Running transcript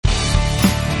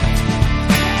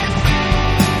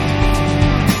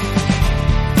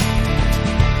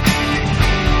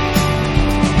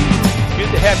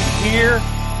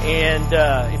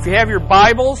And if you have your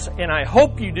Bibles, and I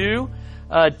hope you do,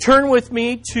 turn with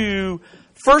me to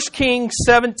 1 Kings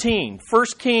 17. 1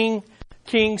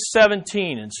 Kings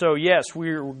 17. And so, yes,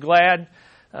 we're glad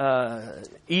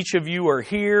each of you are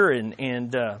here.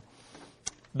 And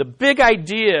the big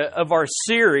idea of our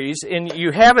series, and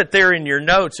you have it there in your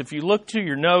notes, if you look to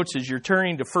your notes as you're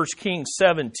turning to 1 Kings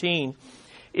 17,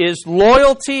 is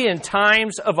loyalty in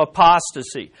times of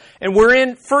apostasy. And we're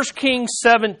in 1 Kings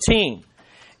 17.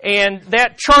 And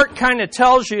that chart kind of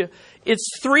tells you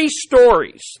it's three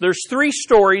stories. There's three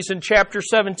stories in chapter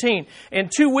 17.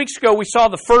 And 2 weeks ago we saw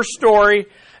the first story,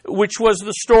 which was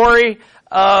the story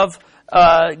of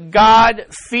God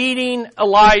feeding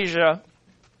Elijah,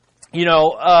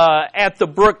 at the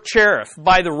brook Cherith,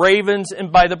 by the ravens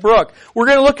and by the brook. We're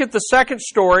going to look at the second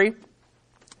story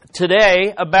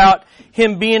today about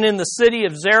him being in the city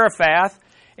of Zarephath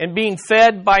and being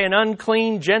fed by an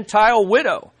unclean Gentile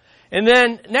widow. And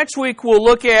then next week we'll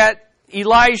look at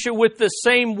Elijah with the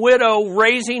same widow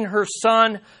raising her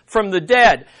son from the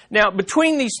dead. Now,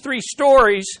 between these three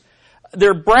stories,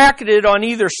 they're bracketed on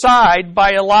either side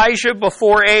by Elijah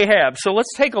before Ahab. So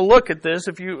let's take a look at this.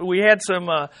 We had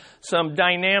some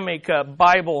dynamic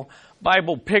Bible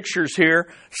pictures here.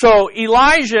 So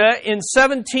Elijah in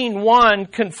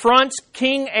 17:1 confronts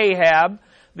King Ahab,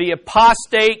 the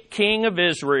apostate king of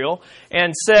Israel,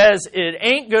 and says, it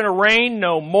ain't going to rain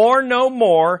no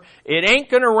more. It ain't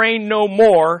going to rain no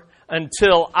more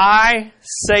until I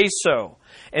say so.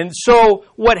 And so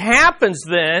what happens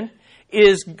then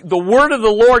is the word of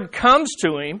the Lord comes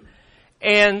to him,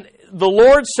 and the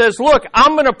Lord says, look,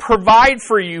 I'm going to provide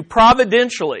for you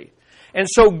providentially. And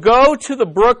so go to the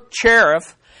brook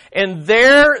Cherith, and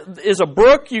there is a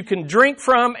brook you can drink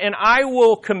from, and I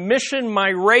will commission my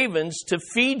ravens to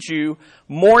feed you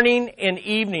morning and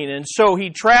evening. And so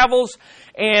he travels,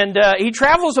 and he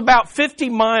travels about 50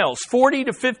 miles, 40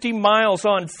 to 50 miles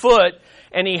on foot,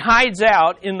 and he hides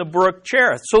out in the brook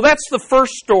Cherith. So that's the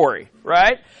first story,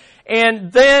 right?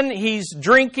 And then he's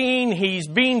drinking, he's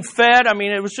being fed. I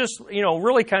mean, it was just,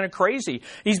 really kind of crazy.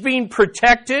 He's being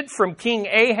protected from King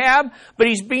Ahab, but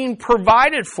he's being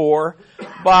provided for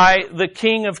by the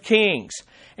King of Kings.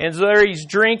 And so there he's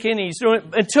drinking, he's doing,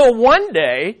 until one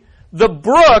day, the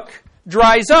brook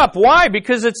dries up. Why?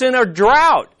 Because it's in a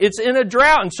drought. It's in a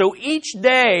drought. And so each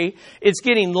day, it's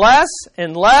getting less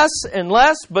and less and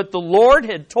less, but the Lord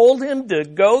had told him to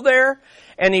go there,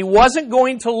 and he wasn't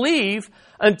going to leave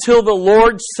until the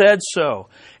Lord said so.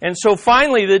 And so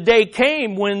finally the day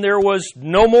came when there was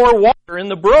no more water in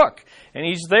the brook. And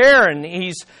he's there, and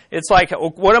it's like,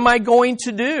 what am I going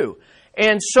to do?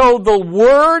 And so the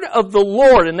word of the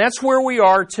Lord, and that's where we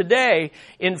are today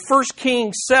in 1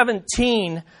 Kings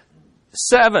 17:7.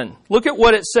 Look at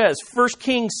what it says. 1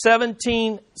 Kings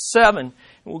 17:7.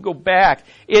 We'll go back.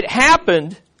 It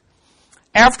happened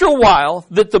after a while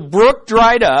that the brook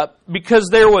dried up because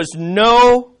there was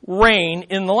no rain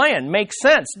in the land. Makes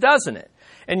sense, doesn't it?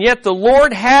 And yet the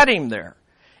Lord had him there.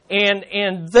 And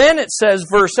then it says,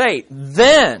 verse 8,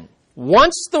 then,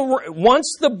 once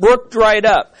the brook dried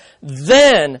up,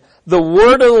 then the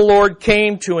word of the Lord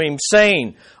came to him,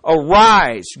 saying,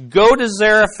 arise, go to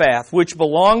Zarephath, which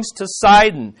belongs to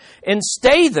Sidon, and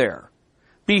stay there.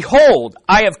 Behold,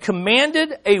 I have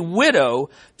commanded a widow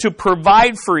to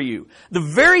provide for you. The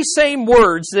very same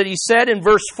words that he said in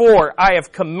verse 4, I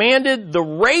have commanded the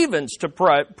ravens to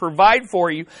provide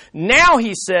for you. Now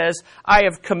he says, I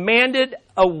have commanded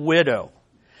a widow.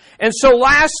 And so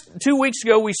 2 weeks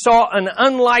ago, we saw an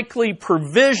unlikely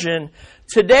provision.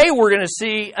 Today we're going to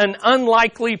see an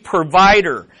unlikely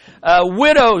provider.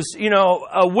 Widows,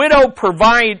 a widow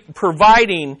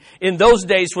providing in those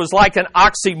days was like an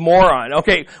oxymoron.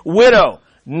 Okay, widow,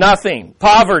 nothing,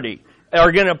 poverty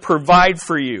are going to provide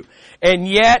for you. And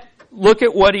yet, look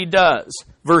at what he does.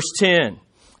 Verse 10.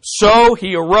 So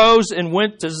he arose and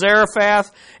went to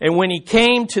Zarephath, and when he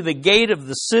came to the gate of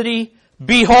the city,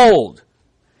 behold.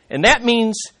 And that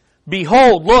means,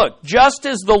 behold, look, just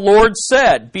as the Lord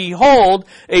said, behold,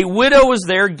 a widow was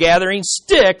there gathering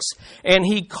sticks, and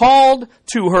he called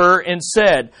to her and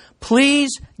said,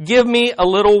 please give me a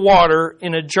little water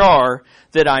in a jar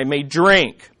that I may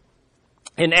drink.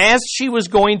 And as she was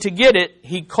going to get it,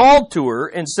 he called to her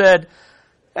and said,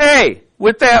 hey,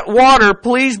 with that water,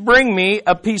 please bring me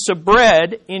a piece of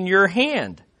bread in your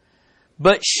hand.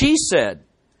 But she said,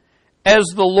 as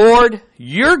the Lord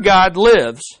your God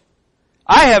lives,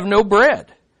 I have no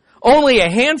bread, only a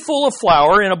handful of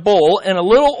flour in a bowl and a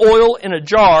little oil in a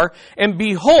jar. And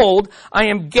behold, I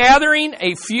am gathering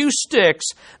a few sticks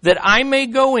that I may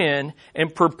go in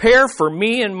and prepare for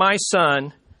me and my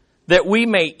son, that we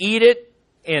may eat it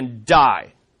and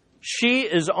die. She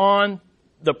is on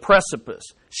the precipice.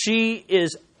 She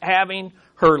is having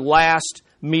her last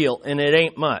meal, and it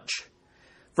ain't much.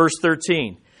 Verse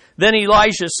 13. Then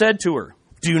Elijah said to her,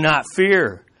 "Do not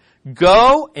fear.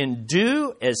 Go and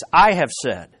do as I have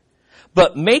said.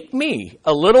 But make me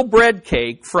a little bread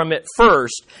cake from it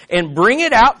first, and bring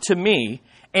it out to me,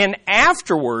 and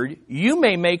afterward you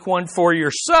may make one for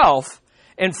yourself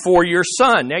and for your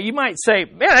son." Now you might say,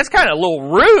 man, that's kind of a little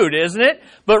rude, isn't it?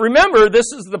 But remember,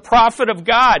 this is the prophet of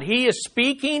God. He is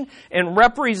speaking and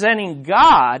representing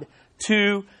God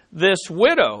to this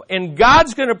widow. And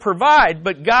God's going to provide,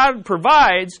 but God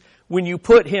provides when you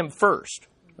put Him first.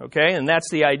 Okay, and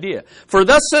that's the idea. For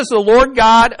thus says the Lord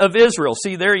God of Israel.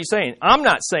 See, there he's saying, I'm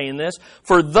not saying this.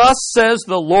 For thus says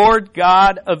the Lord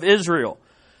God of Israel.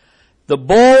 The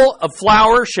bowl of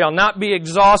flour shall not be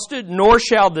exhausted, nor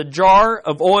shall the jar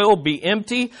of oil be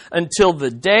empty, until the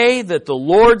day that the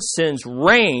Lord sends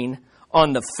rain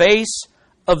on the face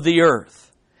of the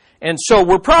earth. And so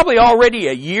we're probably already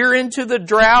a year into the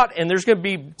drought, and there's going to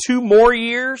be 2 more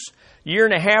years, year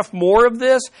and a half more of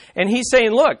this. And he's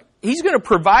saying, look, He's going to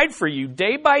provide for you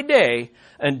day by day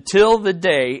until the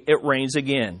day it rains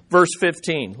again. Verse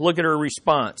 15, look at her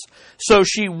response. So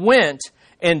she went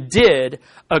and did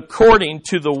according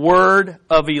to the word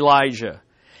of Elijah.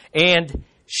 And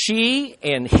she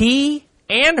and he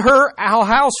and her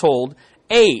household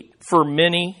ate for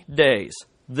many days.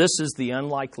 This is the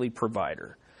unlikely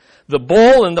provider. The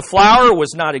bowl and the flour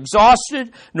was not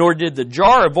exhausted, nor did the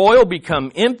jar of oil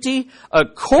become empty,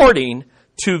 according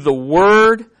to the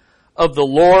word of the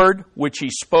Lord, which He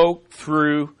spoke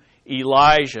through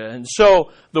Elijah. And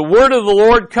so the word of the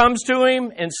Lord comes to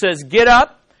him and says, get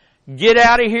up, get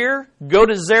out of here, go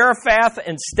to Zarephath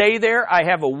and stay there. I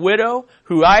have a widow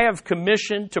who I have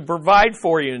commissioned to provide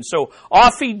for you. And so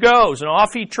off he goes and off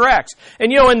he treks.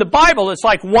 And in the Bible, it's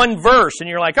like one verse and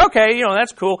you're like, okay,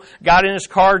 that's cool. Got in his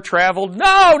car, traveled.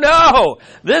 No.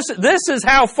 This is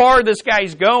how far this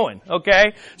guy's going,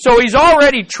 okay? So he's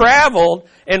already traveled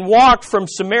and walked from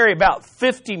Samaria about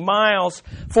 40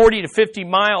 to 50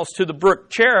 miles to the brook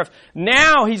Cherith.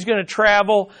 Now he's going to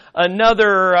travel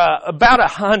another about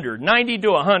 100, 90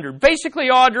 to 100. Basically,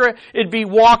 Audra, it'd be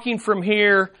walking from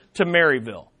here to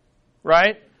Maryville,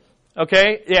 right?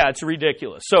 Okay? Yeah, it's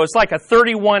ridiculous. So it's like a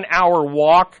 31-hour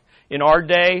walk in our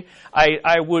day.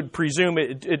 I would presume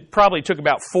it probably took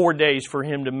about 4 days for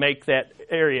him to make that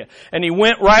area. And he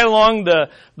went right along the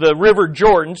River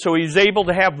Jordan, so he was able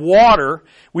to have water.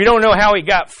 We don't know how he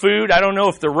got food. I don't know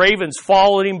if the ravens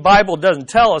followed him. Bible doesn't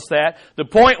tell us that. The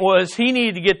point was he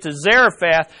needed to get to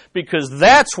Zarephath because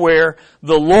that's where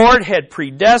the Lord had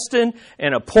predestined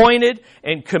and appointed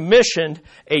and commissioned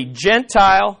a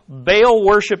Gentile,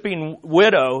 Baal-worshiping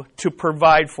widow to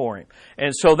provide for him.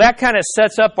 And so that kind of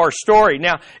sets up our story.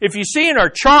 Now, if you see in our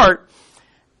chart,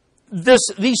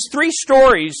 these 3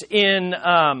 stories in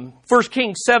 1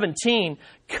 Kings 17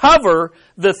 cover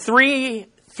the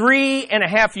three and a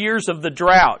half years of the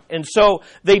drought. And so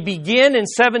they begin in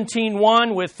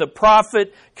 17:1 with the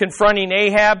prophet confronting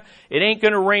Ahab. It ain't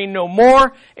going to rain no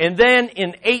more. And then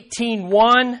in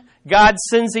 18:1, God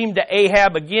sends him to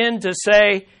Ahab again to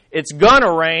say, it's going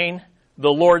to rain.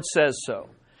 The Lord says so.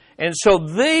 And so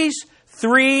these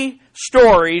 3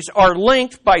 stories are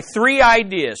linked by 3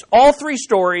 ideas. All 3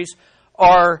 stories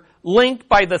are linked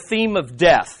by the theme of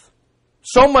death.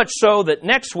 So much so that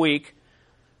next week,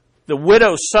 the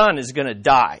widow's son is going to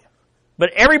die.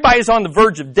 But everybody's on the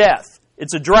verge of death.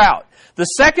 It's a drought. The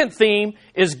second theme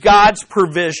is God's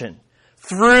provision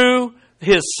through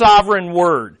His sovereign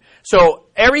word. So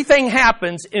everything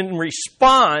happens in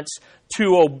response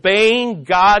to obeying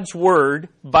God's word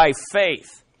by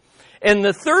faith. And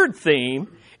the third theme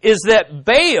is that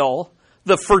Baal,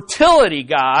 the fertility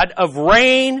god of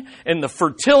rain and the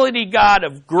fertility god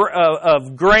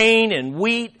of grain and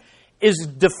wheat, is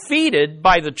defeated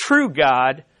by the true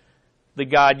God, the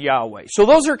God Yahweh. So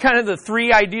those are kind of the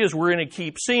 3 ideas we're going to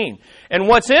keep seeing. And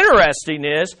what's interesting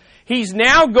is he's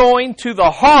now going to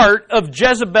the heart of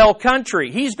Jezebel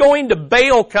country. He's going to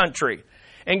Baal country.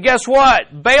 And guess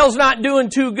what? Baal's not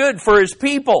doing too good for his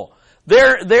people.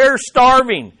 They're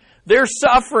starving. They're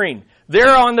suffering.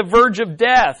 They're on the verge of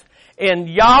death. And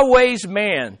Yahweh's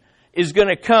man is going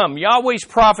to come. Yahweh's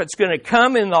prophet's going to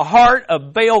come in the heart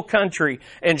of Baal country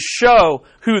and show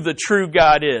who the true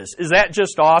God is. Is that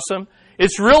just awesome?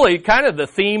 It's really kind of the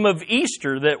theme of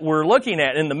Easter that we're looking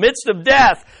at. In the midst of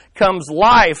death comes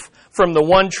life from the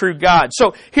one true God.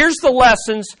 So here's the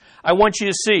lessons I want you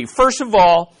to see. First of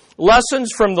all,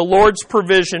 lessons from the Lord's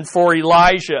provision for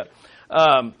Elijah.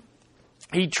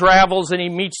 He travels and he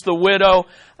meets the widow.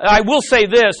 I will say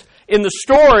this, in the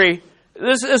story,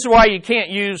 This is why you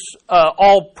can't use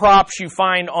all props you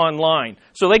find online.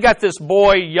 So they got this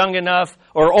boy young enough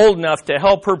or old enough to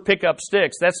help her pick up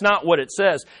sticks. That's not what it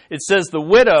says. It says the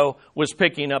widow was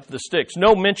picking up the sticks.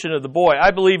 No mention of the boy.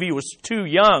 I believe he was too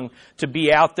young to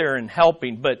be out there and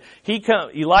helping. But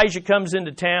Elijah comes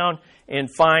into town and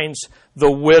finds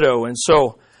the widow. And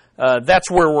so that's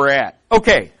where we're at.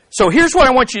 Okay, so here's what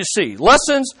I want you to see.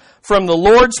 Lessons from the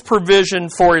Lord's provision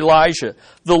for Elijah.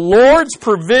 The Lord's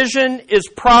provision is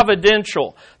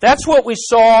providential. That's what we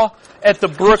saw at the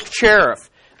brook Cherith.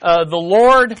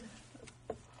 The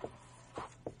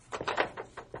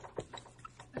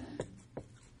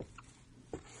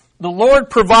Lord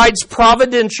provides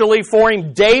providentially for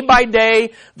him day by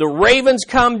day. The ravens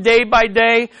come day by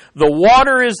day. The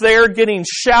water is there getting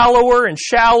shallower and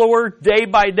shallower day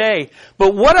by day.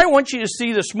 But what I want you to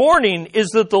see this morning is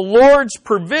that the Lord's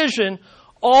provision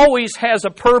always has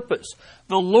a purpose.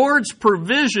 The Lord's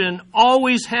provision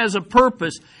always has a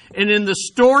purpose. And in the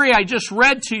story I just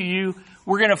read to you,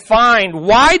 we're going to find,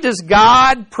 why does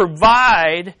God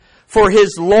provide for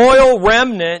His loyal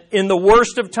remnant in the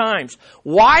worst of times?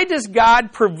 Why does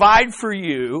God provide for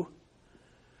you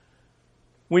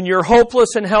when you're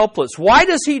hopeless and helpless? Why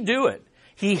does He do it?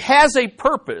 He has a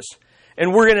purpose,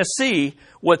 and we're going to see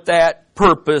what that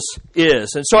purpose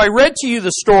is. And so I read to you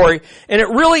the story, and it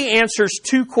really answers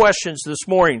two questions this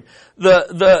morning.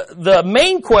 The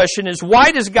main question is,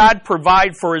 why does God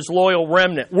provide for His loyal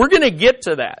remnant? We're going to get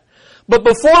to that. But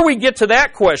before we get to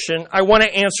that question, I want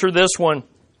to answer this one.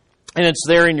 And it's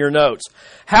there in your notes.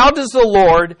 How does the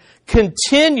Lord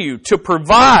continue to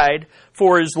provide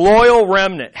for His loyal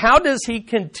remnant? How does He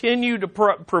continue to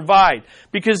provide?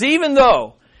 Because even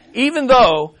though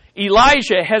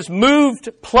Elijah has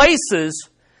moved places,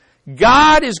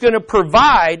 God is going to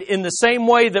provide in the same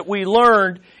way that we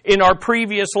learned in our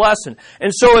previous lesson.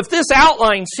 And so if this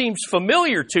outline seems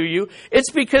familiar to you,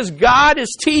 it's because God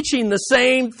is teaching the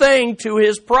same thing to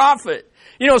His prophet.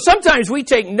 You know, sometimes we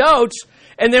take notes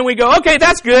and then we go, okay,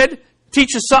 that's good.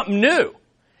 Teach us something new.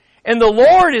 And the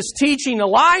Lord is teaching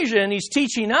Elijah, and He's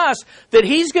teaching us that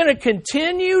He's going to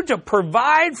continue to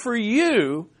provide for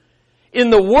you in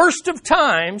the worst of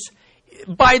times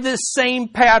by this same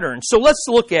pattern. So let's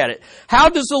look at it. How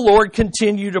does the Lord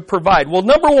continue to provide? Well,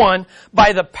 number one,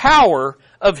 by the power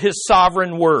of His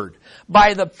sovereign word.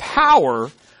 By the power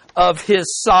of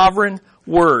His sovereign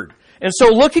word. And so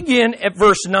look again at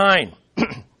verse 9.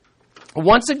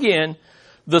 Once again,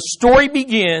 the story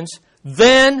begins,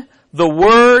 then the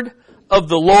word of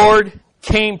the Lord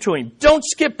came to him. Don't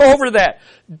skip over that.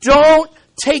 Don't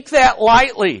take that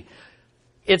lightly.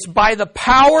 It's by the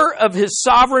power of His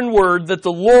sovereign word that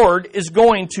the Lord is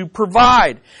going to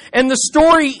provide. And the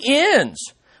story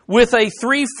ends with a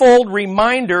threefold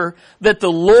reminder that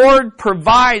the Lord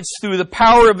provides through the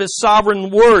power of His sovereign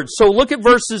word. So look at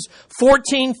verses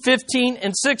 14, 15,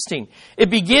 and 16. It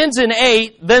begins in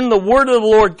 8, then the word of the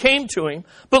Lord came to him.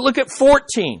 But look at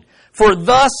 14. For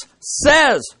thus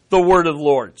says the word of the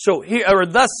Lord.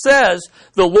 Thus says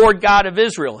the Lord God of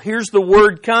Israel. Here's the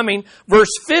word coming. Verse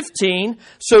 15.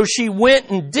 So she went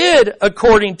and did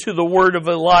according to the word of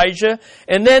Elijah.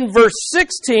 And then verse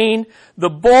 16. The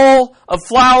bowl of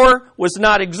flour was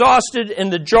not exhausted, and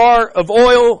the jar of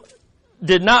oil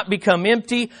did not become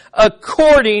empty,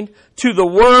 according to the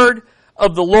word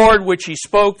of the Lord which He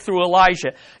spoke through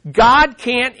Elijah. God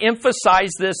can't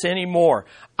emphasize this anymore.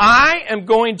 I am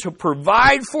going to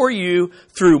provide for you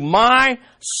through my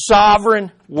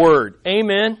sovereign word.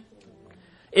 Amen.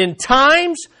 In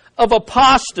times of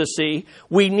apostasy,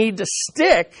 we need to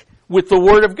stick with the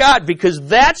Word of God, because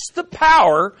that's the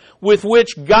power with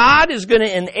which God is going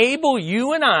to enable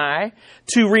you and I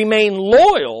to remain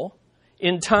loyal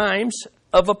in times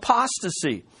of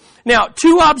apostasy. Now,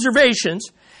 two observations.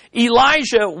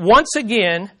 Elijah, once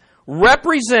again,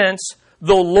 represents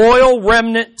the loyal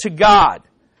remnant to God.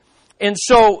 And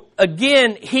so,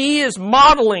 again, he is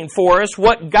modeling for us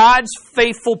what God's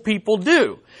faithful people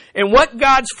do. And what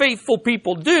God's faithful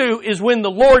people do is when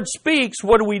the Lord speaks,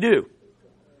 what do?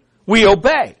 We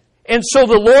obey. And so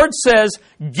the Lord says,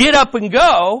 get up and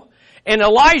go. And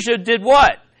Elijah did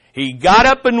what? He got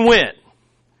up and went.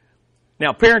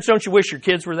 Now, parents, don't you wish your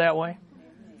kids were that way?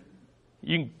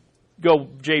 You can go,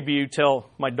 JBU,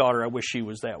 tell my daughter I wish she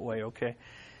was that way, okay?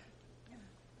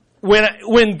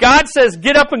 When God says,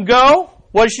 get up and go,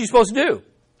 what is she supposed to do?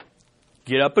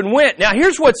 Get up and went. Now,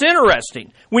 here's what's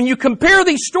interesting. When you compare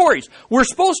these stories, we're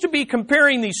supposed to be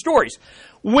comparing these stories.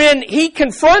 When he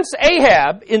confronts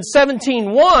Ahab in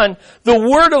 17:1, the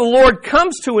word of the Lord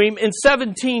comes to him in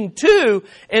 17:2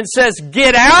 and says,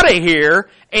 get out of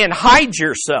here and hide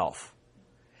yourself.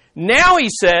 Now he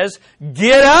says,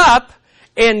 get up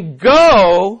and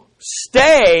go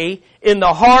stay in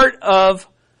the heart of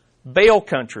Baal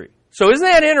country. So isn't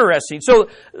that interesting? So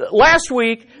last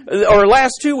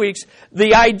 2 weeks,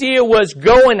 the idea was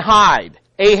go and hide.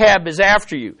 Ahab is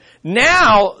after you.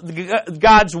 Now,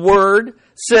 God's Word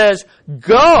says,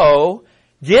 go,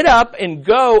 get up and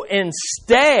go and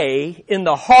stay in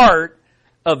the heart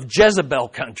of Jezebel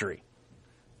country.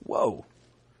 Whoa.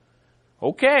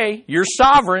 Okay, you're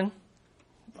sovereign.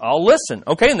 I'll listen.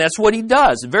 Okay, and that's what he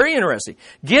does. Very interesting.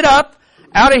 Get up,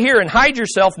 out of here and hide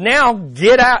yourself. Now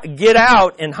get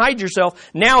out and hide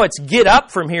yourself. Now it's get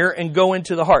up from here and go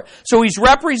into the heart. So he's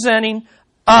representing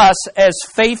us as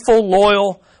faithful,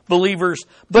 loyal believers.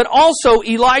 But also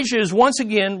Elijah is once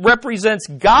again represents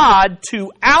God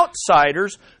to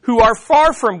outsiders who are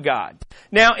far from God.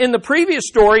 Now in the previous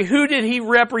story, who did he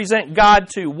represent God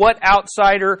to? What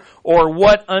outsider or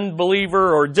what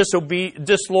unbeliever or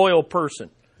disloyal person?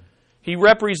 He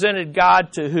represented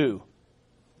God to who?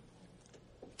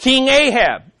 King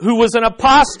Ahab, who was an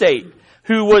apostate,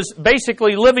 who was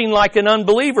basically living like an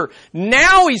unbeliever.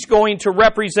 Now he's going to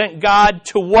represent God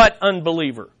to what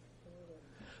unbeliever?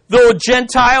 The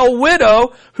Gentile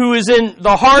widow who is in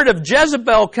the heart of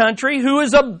Jezebel country, who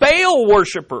is a Baal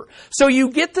worshiper. So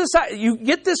you get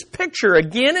this picture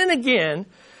again and again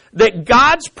that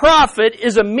God's prophet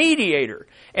is a mediator.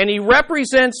 And he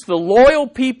represents the loyal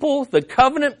people, the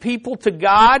covenant people to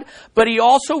God, but he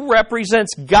also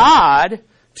represents God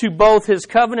to both his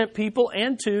covenant people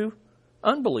and to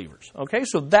unbelievers. Okay,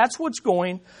 so that's what's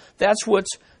going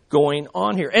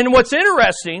on here. And what's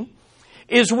interesting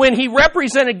is when he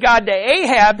represented God to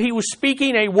Ahab, he was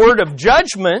speaking a word of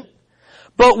judgment,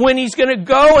 but when he's going to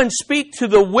go and speak to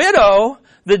the widow,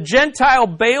 the Gentile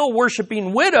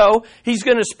Baal-worshiping widow, he's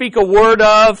going to speak a word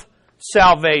of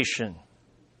salvation.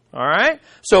 All right?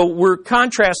 So we're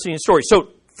contrasting the story.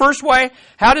 So first way,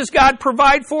 how does God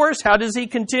provide for us? How does he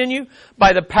continue?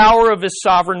 By the power of his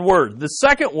sovereign word. The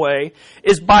second way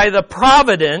is by the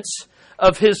providence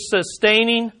of his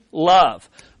sustaining love.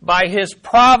 By his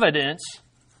providence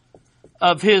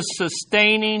of his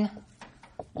sustaining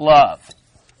love.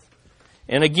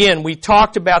 And again, we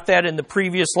talked about that in the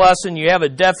previous lesson. You have a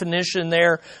definition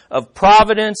there of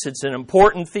providence. It's an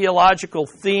important theological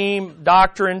theme,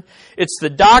 doctrine. It's the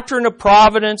doctrine of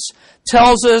providence.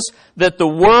 Tells us that the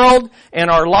world and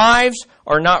our lives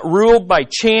are not ruled by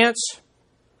chance,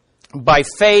 by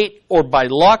fate, or by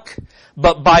luck,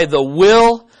 but by the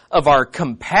will of our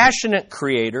compassionate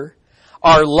Creator,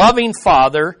 our loving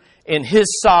Father, and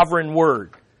His sovereign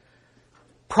word.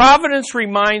 Providence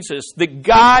reminds us that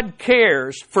God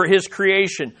cares for His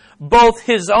creation, both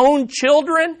His own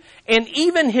children and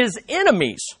even His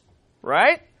enemies,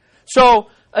 right? So,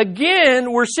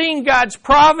 again, we're seeing God's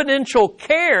providential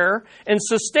care and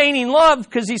sustaining love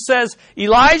because He says,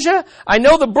 Elijah, I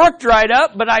know the brook dried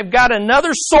up, but I've got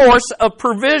another source of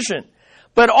provision.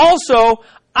 But also,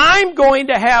 I'm going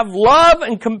to have love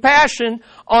and compassion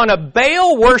on a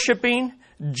Baal-worshiping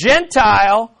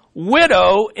Gentile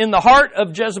widow in the heart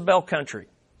of Jezebel country.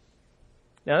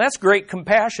 Now that's great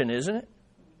compassion, isn't it?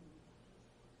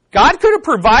 God could have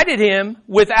provided him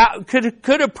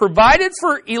could have provided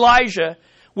for Elijah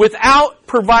without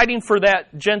providing for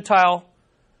that Gentile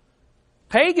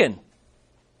pagan.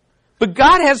 But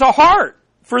God has a heart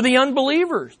for the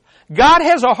unbelievers. God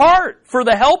has a heart for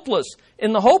the helpless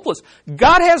and the hopeless.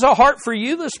 God has a heart for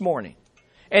you this morning.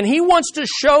 And He wants to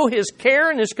show His care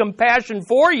and His compassion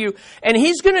for you. And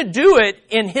He's going to do it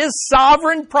in His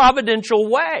sovereign providential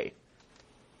way.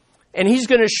 And He's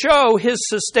going to show His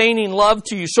sustaining love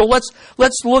to you. So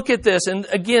let's look at this. And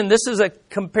again, this is a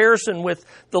comparison with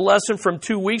the lesson from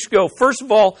 2 weeks ago. First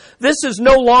of all, this is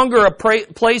no longer a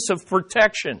place of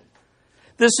protection.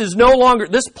 This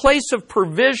place of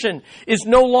provision is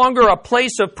no longer a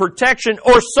place of protection,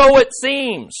 or so it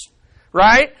seems.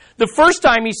 Right? The first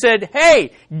time he said,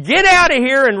 hey, get out of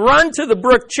here and run to the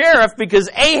brook Cherith because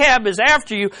Ahab is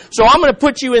after you, so I'm going to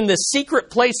put you in this secret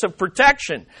place of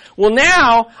protection. Well,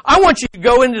 now, I want you to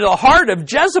go into the heart of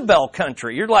Jezebel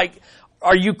country. You're like,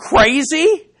 are you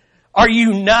crazy? Are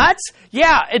you nuts?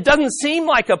 Yeah, it doesn't seem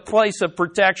like a place of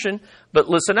protection, but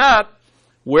listen up.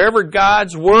 Wherever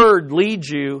God's Word leads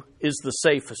you is the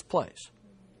safest place.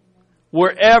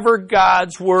 Wherever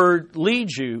God's Word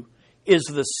leads you is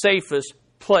the safest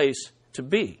place to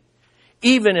be,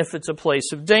 even if it's a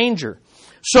place of danger.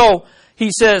 So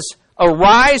he says,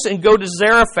 arise and go to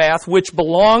Zarephath, which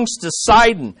belongs to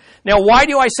Sidon. Now, why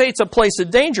do I say it's a place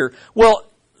of danger?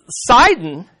 Well,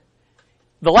 Sidon,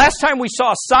 the last time we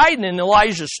saw Sidon in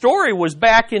Elijah's story was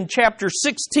back in chapter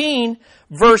 16,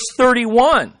 verse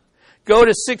 31. Go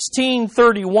to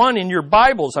 1631 in your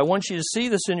Bibles. I want you to see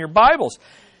this in your Bibles.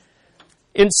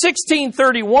 In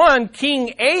 1631,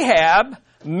 King Ahab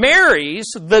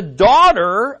marries the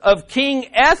daughter of King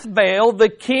Ethbaal, the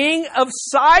king of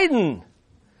Sidon.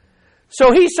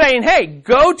 So he's saying, hey,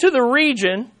 go to the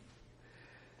region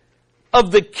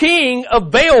of the king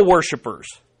of Baal worshipers.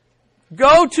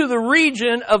 Go to the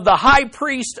region of the high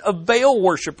priest of Baal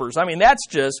worshipers. I mean, that's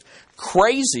just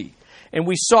crazy. And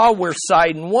we saw where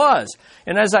Sidon was.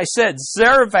 And as I said,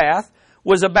 Zarephath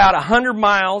was about 100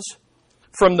 miles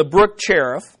from the brook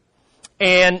Cherith.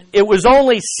 And it was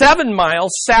only 7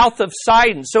 miles south of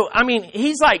Sidon. So, I mean,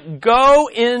 he's like, go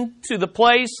into the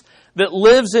place that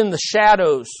lives in the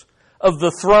shadows of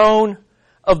the throne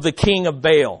of the king of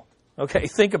Baal. Okay,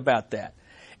 think about that.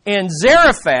 And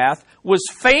Zarephath was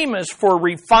famous for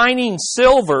refining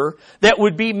silver that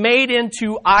would be made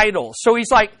into idols. So he's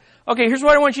like, okay, here's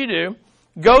what I want you to do.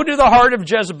 Go to the heart of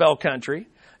Jezebel country.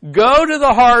 Go to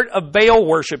the heart of Baal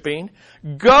worshiping.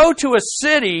 Go to a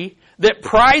city that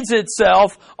prides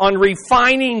itself on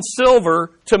refining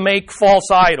silver to make false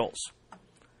idols.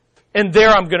 And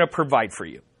there I'm going to provide for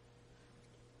you.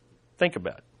 Think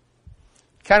about it.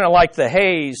 Kind of like the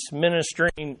haze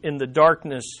ministering in the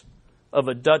darkness of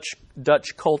a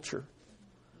Dutch culture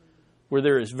where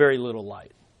there is very little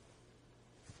light.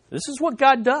 This is what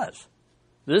God does.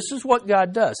 This is what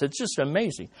God does. It's just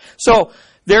amazing. So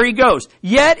there he goes.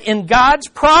 Yet in God's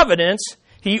providence,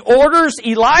 he orders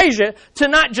Elijah to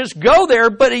not just go there,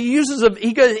 but he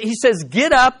says,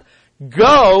 get up,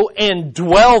 go and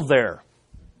dwell there.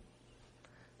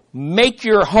 Make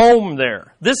your home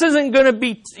there. This isn't going to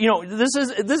be,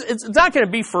 it's not going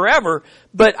to be forever,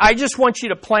 but I just want you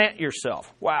to plant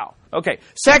yourself. Wow. Okay.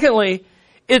 Secondly,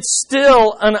 it's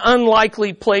still an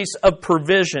unlikely place of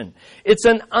provision. It's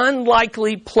an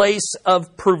unlikely place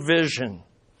of provision.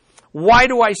 Why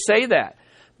do I say that?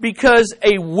 Because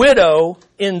a widow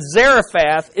in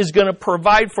Zarephath is going to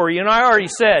provide for you. And I already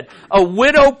said, a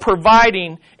widow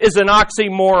providing is an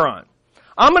oxymoron.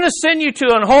 I'm going to send you to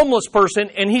a homeless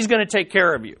person and he's going to take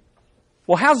care of you.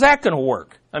 Well, how's that going to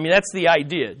work? I mean, that's the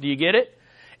idea. Do you get it?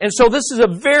 And so this is a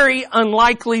very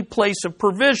unlikely place of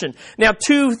provision. Now,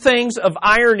 two things of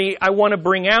irony I want to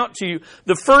bring out to you.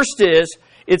 The first is,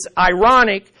 it's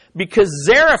ironic because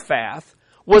Zarephath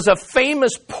was a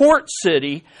famous port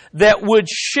city that would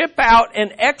ship out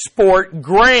and export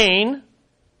grain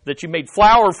that you made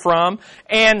flour from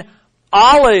and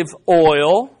olive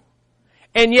oil.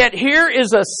 And yet here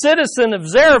is a citizen of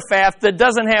Zarephath that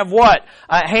doesn't have what?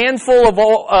 A handful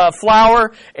of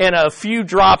flour and a few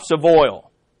drops of oil.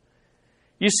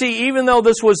 You see, even though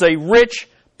this was a rich,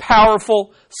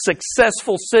 powerful,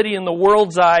 successful city in the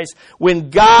world's eyes,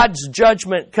 when God's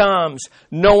judgment comes,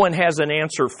 no one has an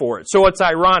answer for it. So it's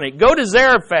ironic. Go to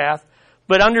Zarephath,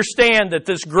 but understand that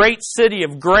this great city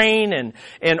of grain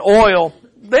and oil,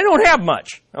 they don't have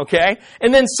much, okay?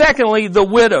 And then secondly, the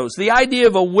widows. The idea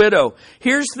of a widow.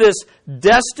 Here's this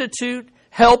destitute,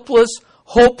 helpless,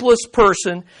 hopeless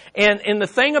person. And the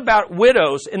thing about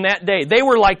widows in that day, they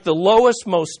were like the lowest,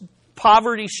 most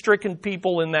poverty-stricken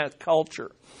people in that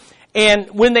culture. And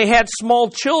when they had small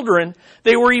children,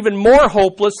 they were even more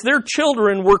hopeless. Their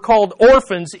children were called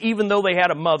orphans even though they had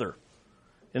a mother.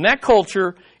 In that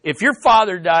culture, if your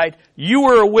father died, you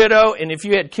were a widow, and if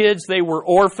you had kids, they were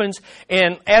orphans.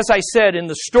 And as I said in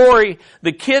the story,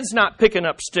 the kid's not picking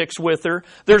up sticks with her.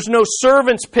 There's no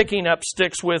servants picking up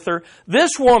sticks with her.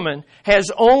 This woman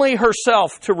has only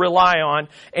herself to rely on,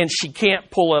 and she can't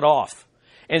pull it off.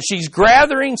 And she's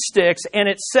gathering sticks, and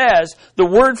it says, the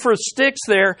word for sticks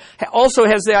there also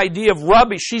has the idea of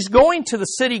rubbish. She's going to the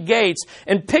city gates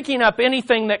and picking up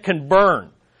anything that can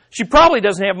burn. She probably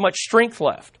doesn't have much strength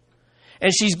left.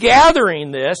 And she's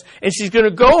gathering this, and she's going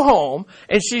to go home,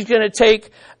 and she's going to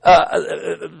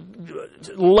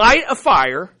light a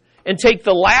fire, and take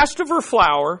the last of her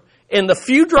flour and the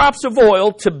few drops of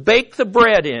oil to bake the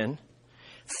bread in,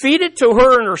 feed it to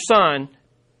her and her son,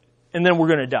 and then we're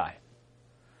going to die.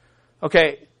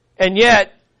 Okay, and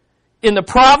yet, in the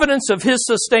providence of His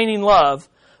sustaining love,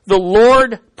 the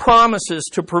Lord promises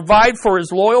to provide for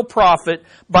His loyal prophet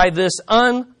by this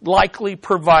unlikely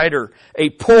provider, a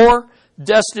poor,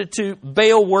 destitute,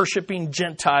 Baal-worshipping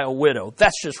Gentile widow.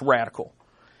 That's just radical.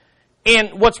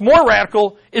 And what's more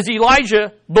radical is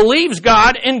Elijah believes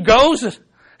God and goes.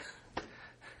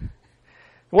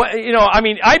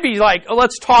 I'd be like, oh,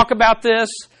 let's talk about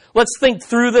this. Let's think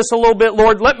through this a little bit,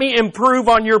 Lord. Let me improve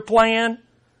on your plan.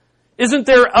 Isn't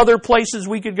there other places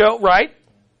we could go, right?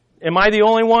 Am I the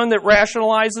only one that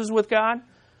rationalizes with God?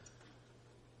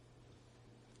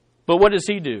 But what does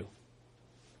He do?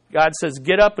 God says,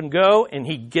 get up and go, and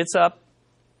he gets up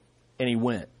And he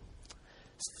went.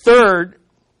 Third,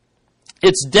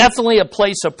 it's definitely a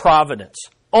place of providence.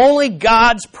 Only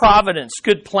God's providence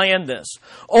could plan this.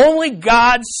 Only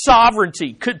God's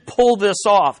sovereignty could pull this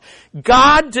off.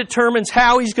 God determines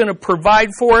how He's going to provide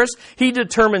for us. He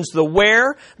determines the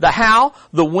where, the how,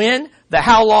 the when, the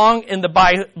how long, and the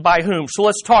by whom. So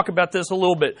let's talk about this a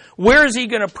little bit. Where is He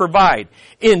going to provide?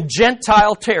 In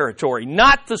Gentile territory,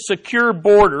 not the secure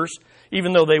borders,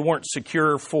 even though they weren't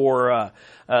secure for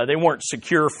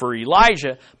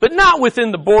Elijah, but not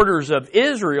within the borders of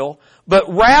Israel,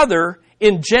 but rather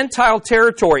in Gentile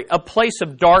territory, a place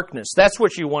of darkness. That's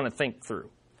what you want to think through.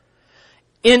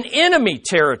 In enemy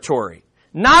territory,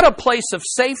 not a place of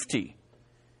safety.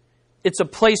 It's a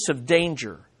place of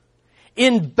danger.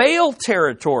 In Baal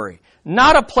territory,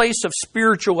 not a place of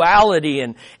spirituality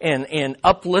and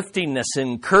upliftingness and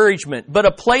encouragement, but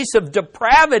a place of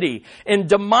depravity and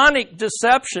demonic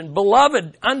deception.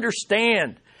 Beloved,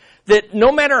 understand that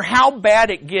no matter how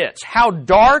bad it gets, how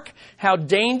dark, how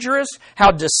dangerous, how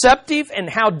deceptive, and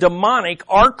how demonic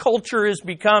our culture is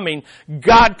becoming,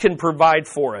 God can provide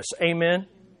for us. Amen?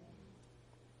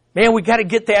 Man, we got to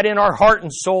get that in our heart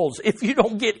and souls. If you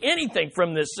don't get anything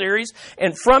from this series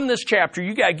and from this chapter,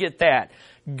 you got to get that.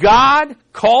 God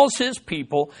calls His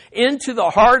people into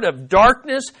the heart of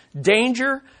darkness,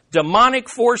 danger, demonic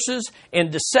forces,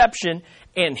 and deception,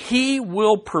 and He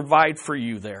will provide for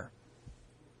you there.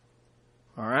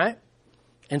 All right?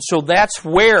 And so that's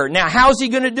where. Now, how's He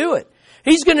going to do it?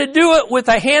 He's going to do it with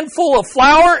a handful of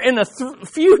flour and a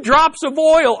few drops of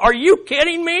oil. Are you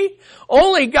kidding me?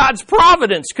 Only God's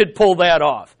providence could pull that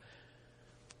off.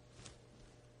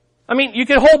 I mean, you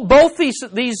could hold both these.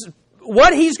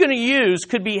 What He's going to use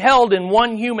could be held in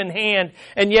one human hand,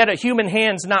 and yet a human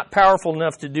hand's not powerful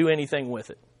enough to do anything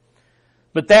with it.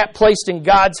 But that placed in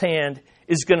God's hand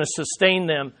is going to sustain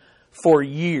them for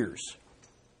years.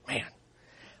 Man.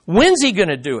 When's He going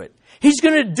to do it? He's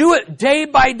going to do it day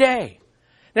by day.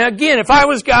 Now again, if I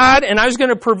was God and I was going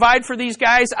to provide for these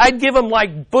guys, I'd give them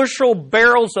like bushel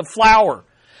barrels of flour.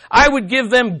 I would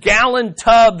give them gallon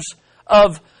tubs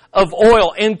of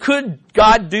oil. And could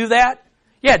God do that?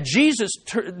 Yeah, Jesus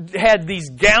had these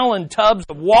gallon tubs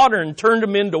of water and turned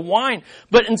them into wine.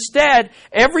 But instead,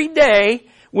 every day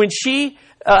when she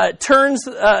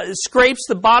scrapes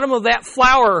the bottom of that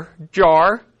flour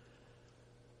jar,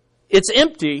 it's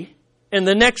empty, and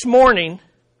the next morning,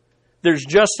 there's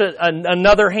just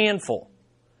another handful.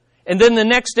 And then the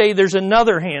next day, there's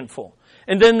another handful.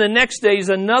 And then the next day is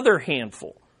another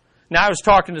handful. Now, I was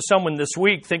talking to someone this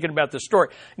week thinking about this story.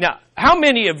 Now, how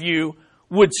many of you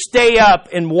would stay up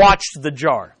and watch the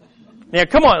jar? Now,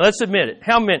 come on, let's admit it.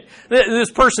 How many?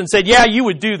 This person said, yeah, you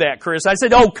would do that, Chris. I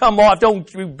said, oh, come on,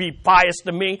 don't be pious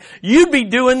to me. You'd be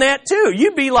doing that too.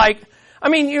 You'd be like,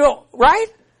 right?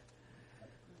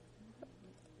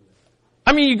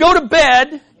 I mean, you go to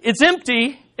bed, it's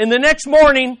empty, and the next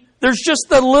morning, there's just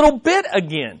a little bit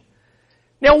again.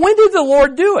 Now, when did the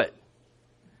Lord do it?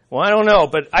 Well, I don't know,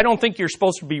 but I don't think you're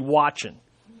supposed to be watching.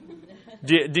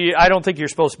 I don't think you're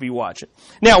supposed to be watching.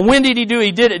 Now, when did He do it?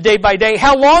 He did it day by day.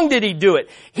 How long did He do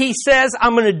it? He says,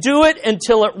 I'm going to do it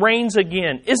until it rains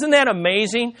again. Isn't that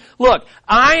amazing? Look,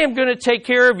 I am going to take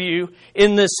care of you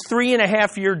in this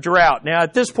 3.5-year drought. Now,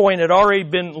 at this point, it had already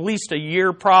been at least a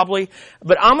year probably.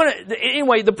 But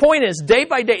anyway, the point is, day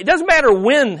by day, it doesn't matter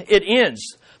when it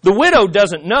ends. The widow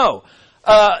doesn't know.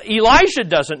 Elijah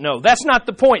doesn't know. That's not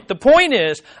the point. The point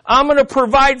is, I'm going to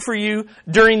provide for you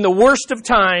during the worst of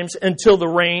times until the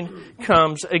rain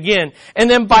comes again. And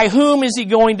then by whom is He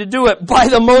going to do it? By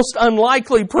the most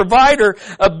unlikely provider,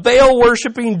 a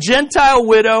Baal-worshipping Gentile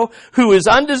widow who is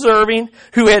undeserving,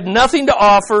 who had nothing to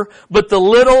offer but the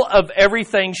little of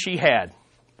everything she had.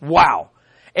 Wow.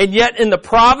 And yet in the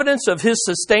providence of His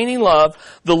sustaining love,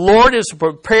 the Lord has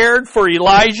prepared for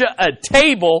Elijah a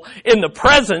table in the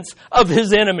presence of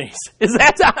his enemies. Is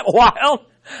that not wild?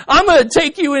 I'm going to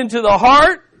take you into the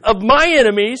heart of my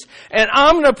enemies, and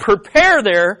I'm going to prepare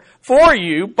there for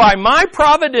you by my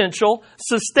providential,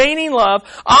 sustaining love.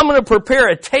 I'm going to prepare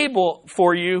a table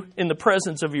for you in the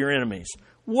presence of your enemies.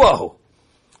 Whoa.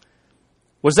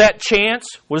 Was that chance?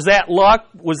 Was that luck?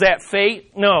 Was that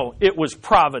fate? No, it was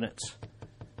providence.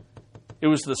 It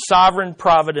was the sovereign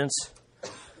providence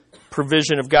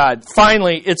provision of God.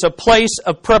 Finally, it's a place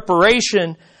of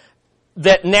preparation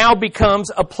that now becomes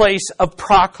a place of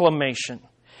proclamation.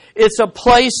 It's a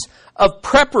place of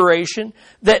preparation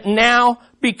that now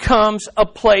becomes a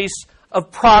place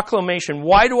of proclamation.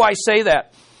 Why do I say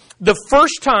that? The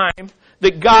first time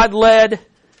that God led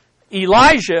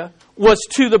Elijah was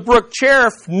to the brook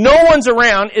Cherith. No one's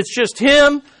around. It's just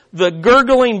him, the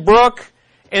gurgling brook,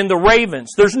 and the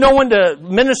ravens. There's no one to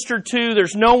minister to.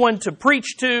 There's no one to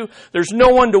preach to. There's no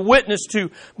one to witness to.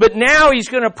 But now he's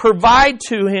going to provide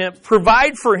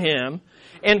for him,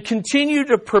 and continue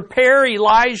to prepare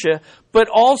Elijah, but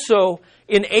also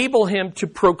enable him to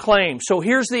proclaim. So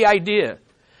here's the idea.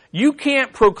 You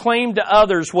can't proclaim to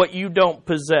others what you don't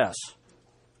possess.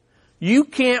 You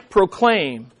can't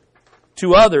proclaim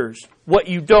to others what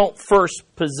you don't first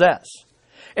possess.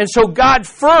 And so God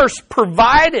first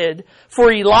provided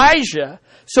for Elijah,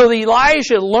 so that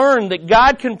Elijah learned that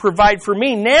God can provide for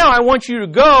me. Now I want you to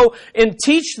go and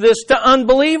teach this to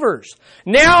unbelievers.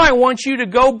 Now I want you to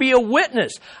go be a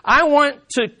witness. I want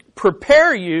to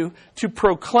prepare you to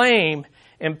proclaim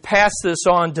and pass this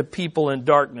on to people in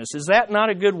darkness. Is that not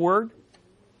a good word?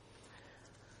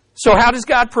 So how does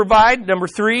God provide? Number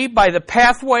 3, by the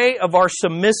pathway of our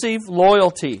submissive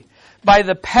loyalty. By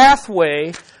the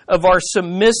pathway of our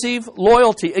submissive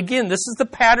loyalty. Again, this is the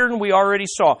pattern we already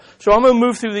saw. So I'm going to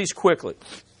move through these quickly.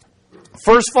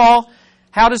 First of all,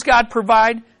 how does God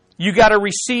provide? You got to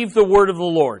receive the word of the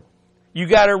Lord. You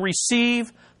got to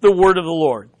receive the word of the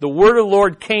Lord. The word of the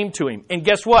Lord came to him. And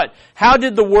guess what? How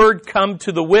did the word come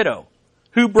to the widow?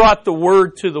 Who brought the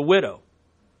word to the widow?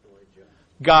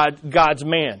 God's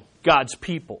man, God's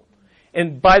people.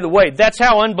 And by the way, that's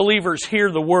how unbelievers hear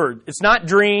the word. It's not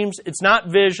dreams. It's not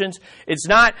visions. It's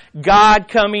not God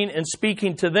coming and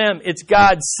speaking to them. It's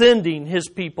God sending his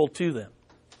people to them.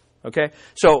 Okay?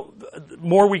 So,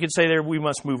 more we could say there, we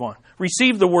must move on.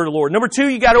 Receive the word of the Lord. Number 2,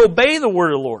 you got to obey the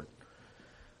word of the Lord.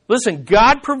 Listen,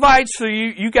 God provides for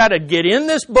you. You got to get in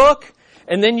this book,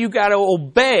 and then you got to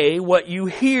obey what you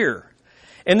hear.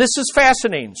 And this is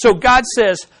fascinating. So God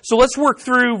says, so let's work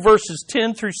through verses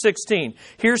 10 through 16.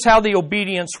 Here's how the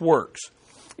obedience works.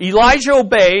 Elijah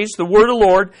obeys the word of the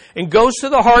Lord and goes to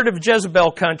the heart of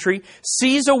Jezebel country,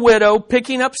 sees a widow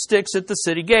picking up sticks at the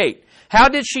city gate. How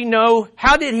did he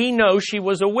know she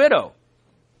was a widow?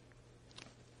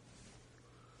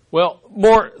 Well,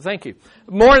 thank you.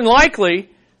 More than likely,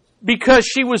 because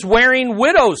she was wearing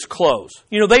widow's clothes.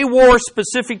 You know, they wore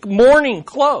specific mourning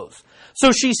clothes.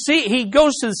 So he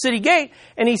goes to the city gate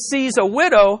and he sees a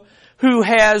widow who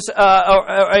has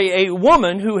a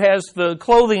woman who has the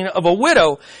clothing of a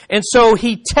widow. And so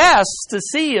he tests to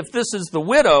see if this is the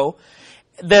widow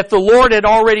that the Lord had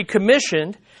already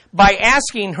commissioned by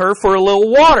asking her for a little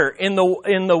water. And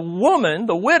the woman,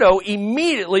 the widow,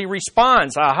 immediately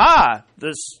responds, aha,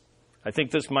 I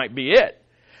think this might be it.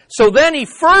 So then he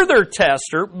further tests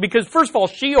her, because first of all,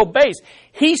 she obeys.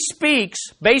 He speaks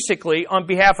basically on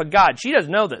behalf of God. She doesn't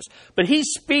know this, but he's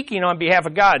speaking on behalf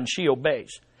of God, and she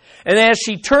obeys. And as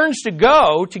she turns to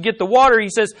go to get the water, he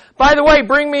says, by the way,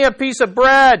 bring me a piece of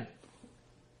bread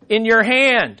in your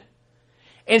hand.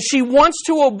 And she wants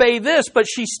to obey this, but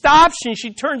she stops and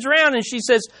she turns around and she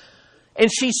says, and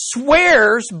she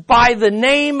swears by the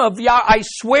name of Yahweh, I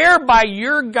swear by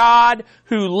your God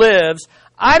who lives,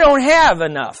 I don't have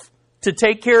enough to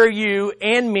take care of you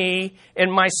and me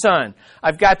and my son.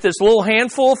 I've got this little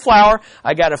handful of flour.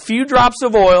 I got a few drops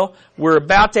of oil. We're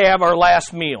about to have our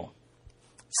last meal.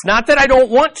 It's not that I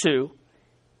don't want to.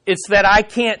 It's that I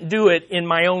can't do it in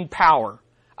my own power.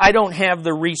 I don't have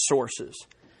the resources.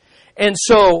 And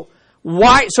so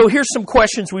here's some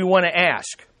questions we want to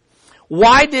ask.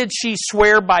 Why did she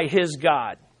swear by his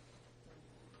God?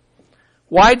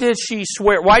 Why did she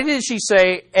swear? Why did she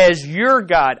say, as your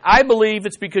God? I believe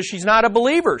it's because she's not a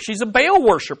believer. She's a Baal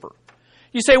worshiper.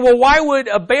 You say, well, why would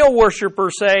a Baal worshiper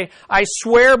say, I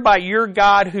swear by your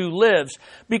God who lives?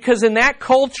 Because in that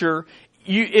culture,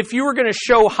 if you were going to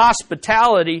show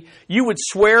hospitality, you would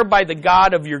swear by the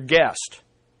God of your guest.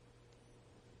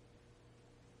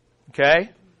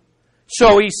 Okay?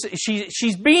 So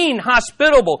she's being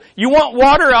hospitable. You want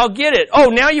water? I'll get it. Oh,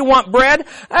 now you want bread?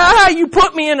 You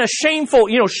put me in a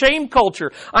shame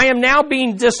culture. I am now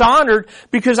being dishonored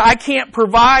because I can't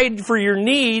provide for your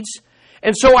needs.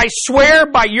 And so I swear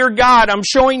by your God, I'm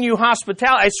showing you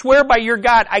hospitality. I swear by your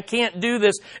God, I can't do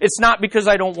this. It's not because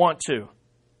I don't want to.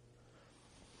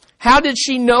 How did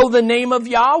she know the name of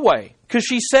Yahweh? Because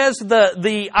she says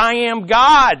the I am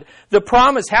God, the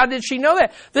promise. How did she know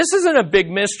that? This isn't a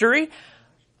big mystery.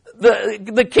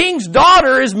 The king's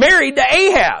daughter is married to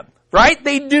Ahab, right?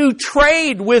 They do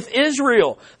trade with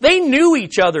Israel. They knew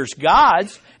each other's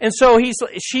gods. And so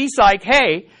she's like,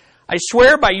 hey, I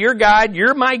swear by your God,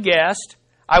 you're my guest.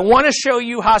 I want to show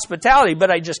you hospitality,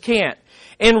 but I just can't.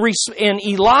 And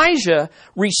Elijah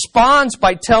responds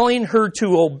by telling her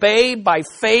to obey by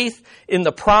faith in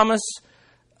the promise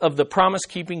of the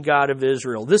promise-keeping God of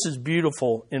Israel. This is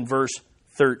beautiful in verse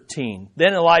 13.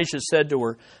 Then Elijah said to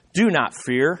her, do not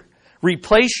fear.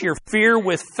 Replace your fear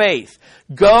with faith.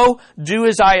 Go, do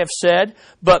as I have said,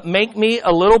 but make me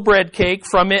a little bread cake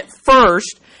from it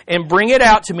first and bring it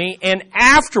out to me, and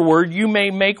afterward you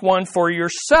may make one for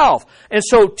yourself. And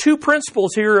so 2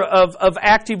 principles here of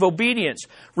active obedience.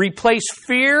 Replace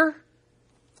fear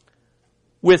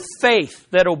with faith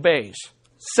that obeys.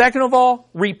 Second of all,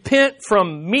 repent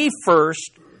from me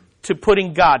first to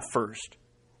putting God first.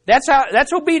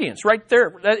 That's obedience right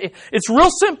there. It's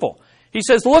real simple. He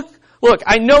says, look,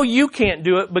 I know you can't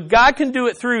do it, but God can do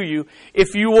it through you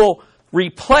if you will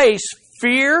replace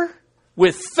fear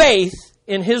with faith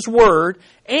in His Word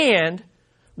and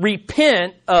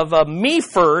repent of me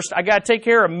first. I got to take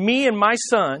care of me and my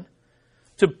son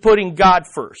to putting God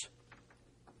first.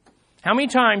 How many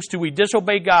times do we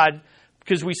disobey God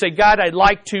because we say, God, I'd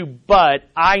like to, but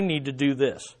I need to do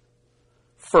this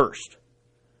first?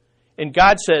 And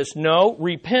God says, no,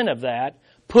 repent of that.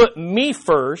 Put me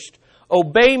first.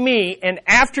 Obey me. And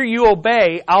after you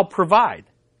obey, I'll provide.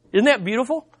 Isn't that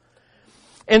beautiful?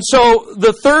 And so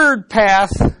the third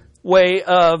pathway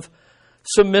of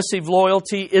submissive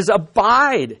loyalty is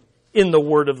abide in the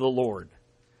word of the Lord.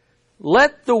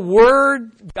 Let the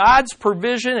Word, God's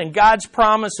provision and God's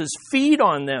promises feed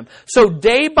on them. So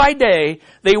day by day,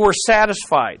 they were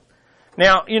satisfied.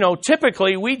 Now,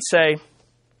 typically we'd say,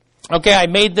 okay, I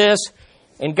made this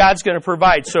and God's going to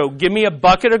provide. So give me a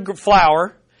bucket of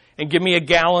flour and give me a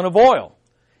gallon of oil.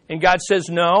 And God says,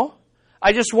 no,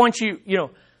 I just want you,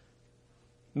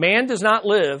 man does not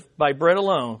live by bread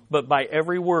alone, but by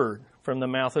every word from the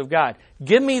mouth of God.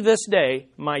 Give me this day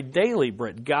my daily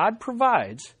bread. God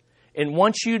provides and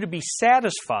wants you to be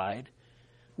satisfied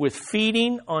with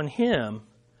feeding on Him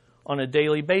on a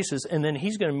daily basis, and then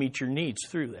He's going to meet your needs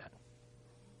through that.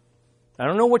 I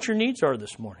don't know what your needs are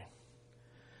this morning,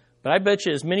 but I bet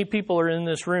you as many people are in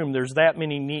this room, there's that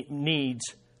many needs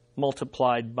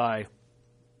multiplied by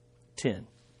 10,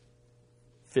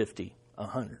 50,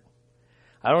 100.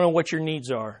 I don't know what your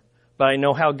needs are, but I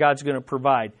know how God's going to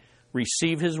provide.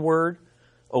 Receive His Word,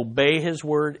 obey His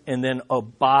Word, and then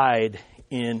abide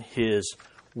in His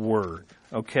Word.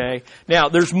 Okay? Now,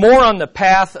 there's more on the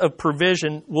path of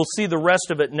provision. We'll see the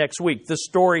rest of it next week. This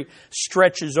story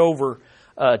stretches over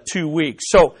 2 weeks.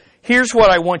 So, here's what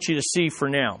I want you to see for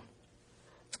now.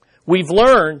 We've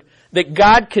learned that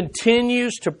God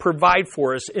continues to provide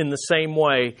for us in the same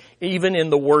way, even in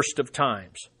the worst of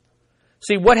times.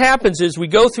 See, what happens is we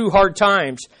go through hard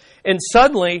times, and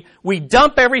suddenly we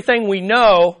dump everything we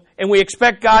know, and we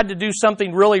expect God to do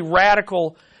something really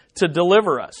radical to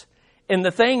deliver us. And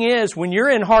the thing is, when you're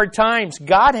in hard times,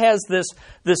 God has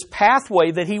this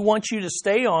pathway that He wants you to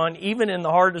stay on, even in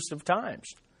the hardest of times.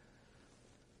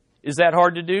 Is that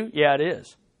hard to do? Yeah, it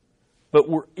is. But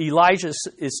Elijah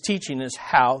is teaching us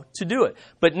how to do it.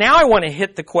 But now I want to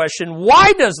hit the question,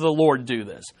 why does the Lord do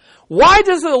this? Why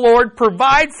does the Lord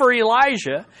provide for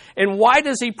Elijah? And why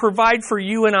does He provide for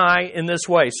you and I in this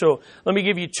way? So let me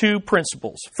give you 2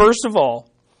 principles. First of all,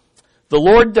 the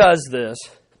Lord does this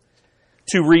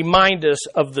to remind us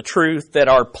of the truth that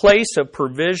our place of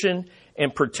provision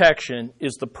and protection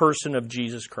is the person of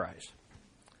Jesus Christ.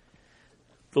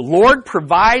 The Lord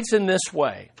provides in this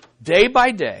way, day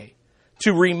by day,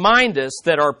 to remind us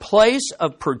that our place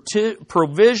of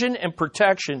provision and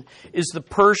protection is the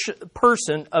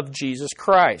person of Jesus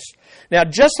Christ. Now,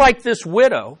 just like this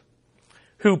widow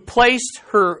who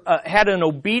had an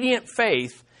obedient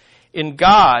faith in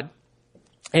God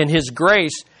and His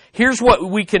grace, here's what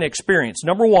we can experience.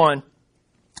 Number 1,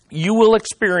 you will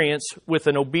experience with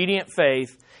an obedient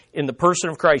faith in the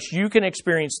person of Christ, you can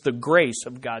experience the grace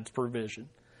of God's provision.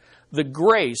 The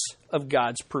grace of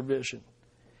God's provision.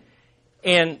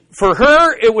 And for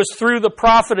her, it was through the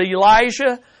prophet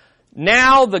Elijah.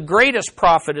 Now the greatest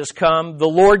prophet has come, the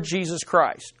Lord Jesus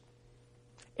Christ.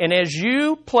 And as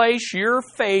you place your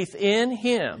faith in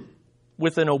Him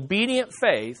with an obedient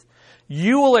faith,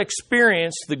 you will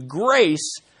experience the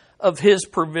grace of His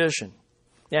provision.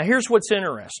 Now here's what's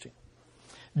interesting.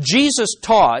 Jesus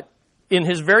taught in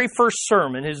His very first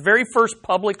sermon, His very first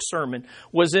public sermon,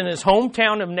 was in His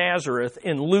hometown of Nazareth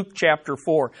in Luke chapter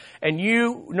 4. And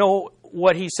you know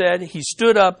what He said? He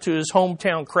stood up to His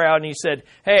hometown crowd and He said,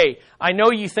 hey, I know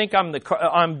you think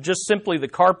I'm just simply the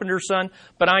carpenter's son,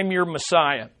 but I'm your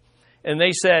Messiah. And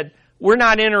they said, we're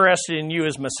not interested in you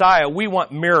as Messiah. We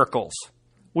want miracles.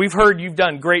 We've heard you've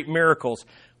done great miracles.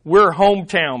 We're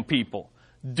hometown people.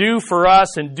 Do for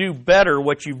us and do better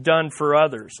what you've done for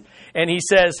others. And He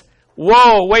says,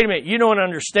 whoa, wait a minute, you don't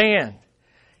understand.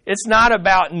 It's not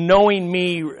about knowing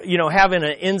me, having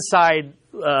an inside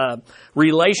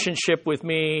relationship with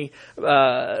me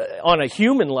on a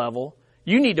human level.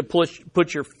 You need to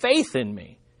put your faith in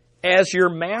me. as your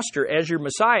master, as your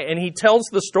Messiah. And he tells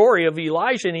the story of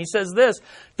Elijah, and he says this,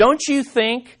 don't you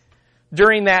think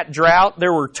during that drought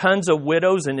there were tons of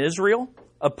widows in Israel,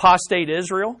 apostate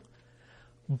Israel?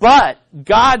 But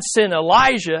God sent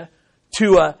Elijah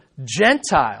to a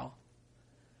Gentile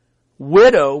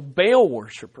widow Baal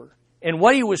worshiper. And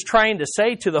what he was trying to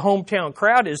say to the hometown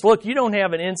crowd is, look, you don't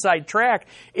have an inside track.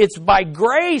 It's by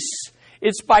grace.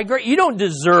 It's by grace. You don't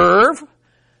deserve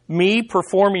me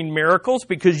performing miracles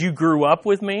because you grew up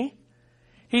with me.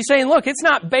 He's saying, look, it's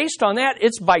not based on that.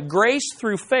 It's by grace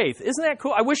through faith. Isn't that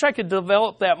cool? I wish I could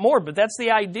develop that more, but that's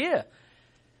the idea.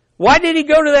 Why did he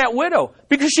go to that widow?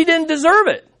 Because she didn't deserve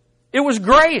it. It was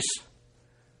grace.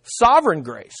 Sovereign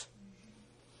grace.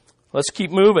 Let's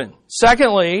keep moving.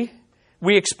 Secondly,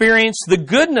 we experience the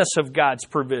goodness of God's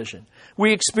provision.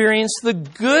 We experience the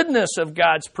goodness of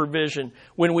God's provision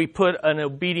when we put an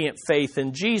obedient faith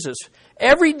in Jesus.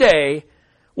 Every day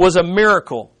was a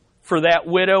miracle for that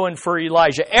widow and for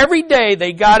Elijah. Every day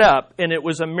they got up and it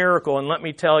was a miracle. And let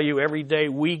me tell you, every day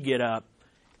we get up,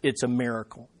 it's a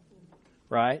miracle.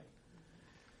 Right?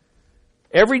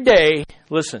 Every day,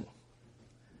 listen,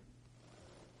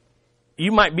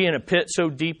 you might be in a pit so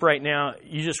deep right now,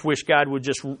 you just wish God would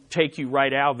just take you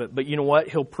right out of it. But you know what?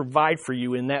 He'll provide for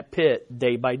you in that pit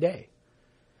day by day.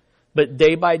 But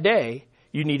day by day,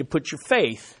 you need to put your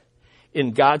faith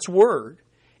in God's Word,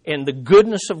 and the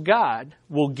goodness of God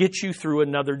will get you through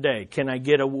another day. Can I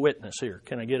get a witness here?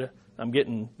 I'm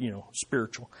getting,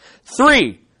 spiritual.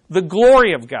 3, the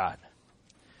glory of God.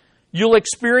 You'll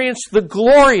experience the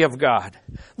glory of God.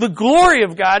 The glory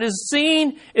of God is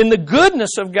seen in the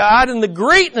goodness of God and the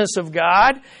greatness of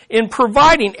God in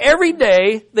providing. Every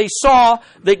day they saw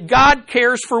that God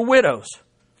cares for widows.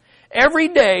 Every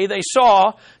day they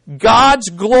saw God's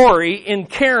glory in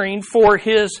caring for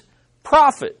His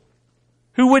prophet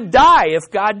who would die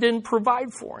if God didn't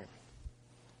provide for him.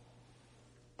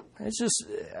 It's just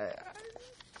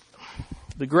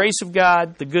the grace of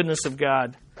God, the goodness of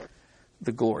God,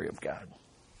 the glory of God.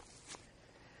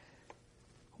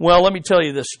 Well, let me tell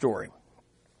you this story.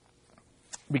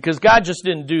 Because God just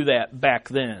didn't do that back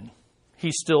then.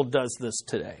 He still does this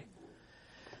today.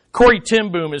 Corrie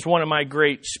ten Boom is one of my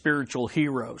great spiritual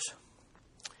heroes.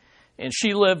 And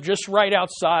she lived just right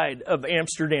outside of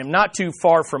Amsterdam, not too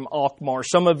far from Alkmaar.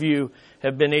 Some of you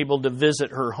have been able to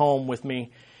visit her home with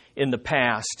me in the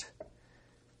past.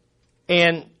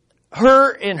 And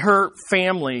her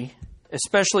family,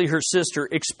 especially her sister,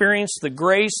 experienced the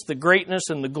grace, the greatness,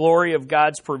 and the glory of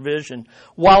God's provision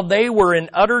while they were in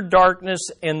utter darkness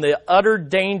and the utter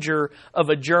danger of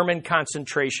a German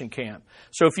concentration camp.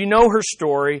 So if you know her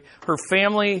story, her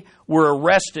family were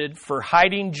arrested for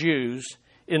hiding Jews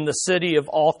in the city of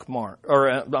Alkmaar,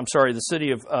 the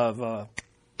city of Haarlem.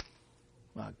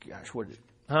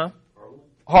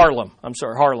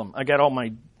 Haarlem. I got all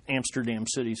my Amsterdam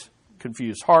cities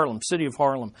confused. City of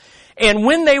Haarlem. And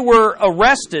when they were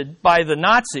arrested by the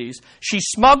Nazis, she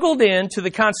smuggled into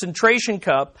the concentration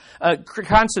camp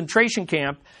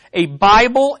a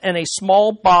Bible and a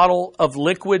small bottle of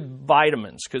liquid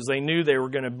vitamins because they knew they were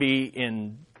going to be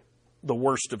in the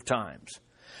worst of times.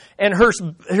 And her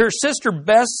sister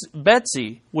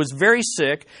Betsy was very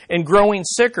sick and growing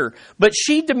sicker. But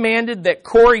she demanded that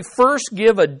Corrie first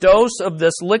give a dose of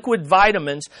this liquid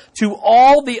vitamins to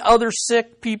all the other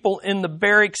sick people in the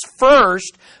barracks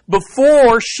first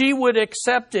before she would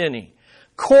accept any.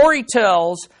 Corrie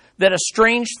tells that a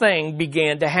strange thing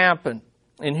began to happen.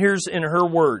 And here's in her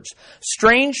words.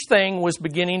 Strange thing was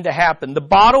beginning to happen. The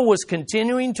bottle was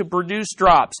continuing to produce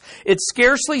drops. It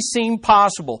scarcely seemed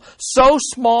possible. So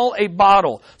small a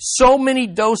bottle, so many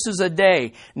doses a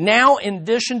day. Now, in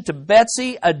addition to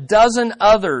Betsy, a dozen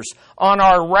others on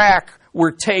our rack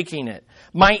were taking it.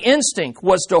 My instinct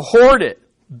was to hoard it.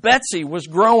 Betsy was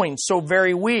growing so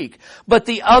very weak, but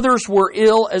the others were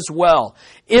ill as well.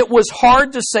 It was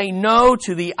hard to say no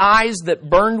to the eyes that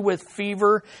burned with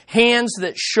fever, hands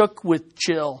that shook with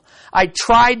chill. I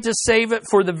tried to save it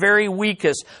for the very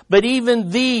weakest, but even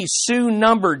these soon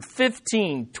numbered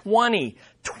 15, 20,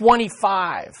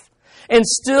 25. And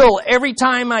still, every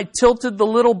time I tilted the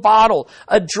little bottle,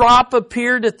 a drop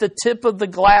appeared at the tip of the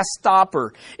glass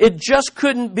stopper. It just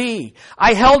couldn't be.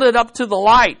 I held it up to the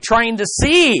light, trying to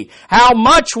see how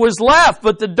much was left,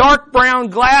 but the dark brown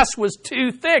glass was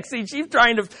too thick. See, she's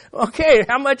trying to,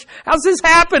 how's this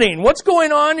happening? What's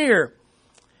going on here?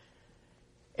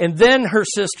 And then her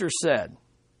sister said,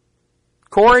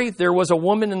 Corrie, there was a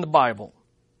woman in the Bible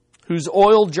whose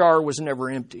oil jar was never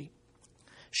empty.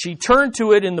 She turned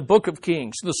to it in the book of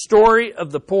Kings, the story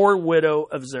of the poor widow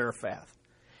of Zarephath.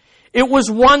 It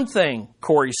was one thing,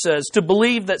 Corey says, to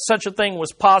believe that such a thing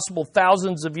was possible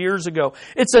thousands of years ago.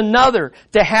 It's another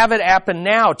to have it happen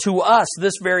now to us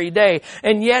this very day.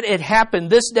 And yet it happened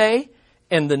this day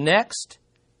and the next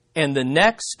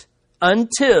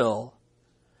until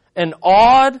an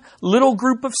odd little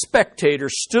group of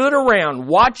spectators stood around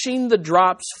watching the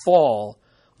drops fall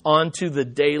onto the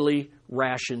daily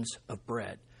rations of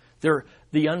bread. They're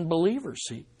the unbelievers,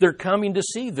 see. They're coming to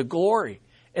see the glory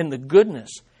and the goodness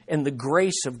and the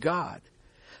grace of God.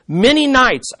 Many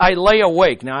nights I lay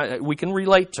awake. Now, we can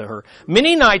relate to her.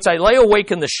 Many nights I lay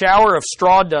awake in the shower of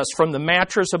straw dust from the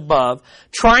mattress above,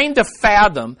 trying to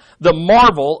fathom the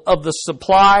marvel of the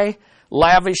supply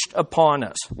lavished upon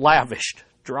us. Lavished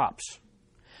drops.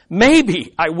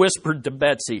 Maybe, I whispered to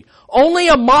Betsy, only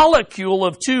a molecule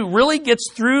of 2 really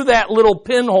gets through that little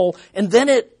pinhole, and then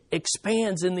it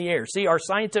expands in the air. See, our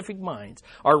scientific minds,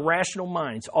 our rational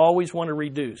minds always want to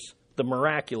reduce the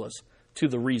miraculous to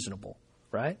the reasonable,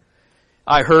 right?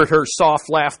 I heard her soft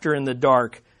laughter in the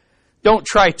dark. Don't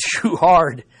try too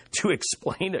hard to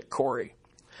explain it, Corey.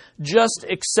 Just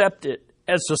accept it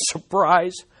as a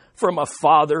surprise from a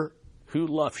Father who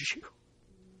loves you.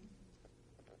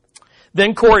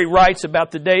 Then Corey writes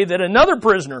about the day that another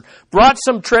prisoner brought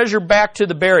some treasure back to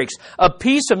the barracks, a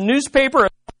piece of newspaper, a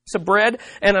piece of bread,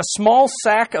 and a small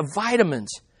sack of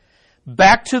vitamins.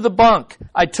 Back to the bunk,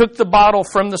 I took the bottle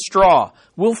from the straw.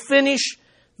 We'll finish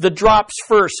the drops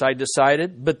first, I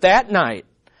decided. But that night,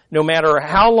 no matter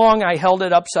how long I held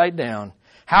it upside down,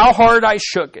 how hard I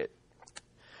shook it,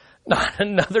 not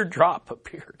another drop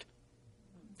appeared.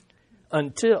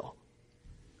 Until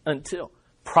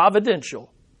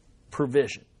providential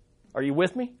provision. Are you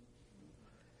with me?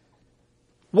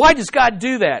 Why does God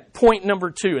do that? Point number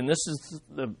 2, and this is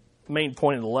the main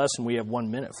point of the lesson. We have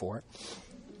 1 minute for it.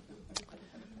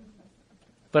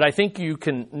 But I think you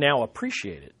can now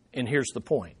appreciate it. And here's the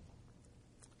point.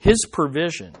 His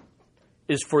provision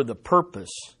is for the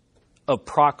purpose of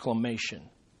proclamation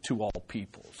to all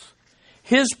peoples.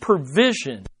 His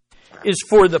provision is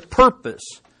for the purpose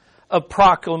of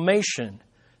proclamation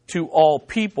to all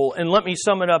people. And let me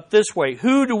sum it up this way.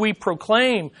 Who do we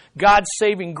proclaim God's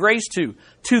saving grace to?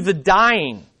 To the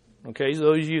dying. Okay, so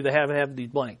those of you that have these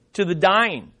blank. To the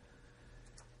dying.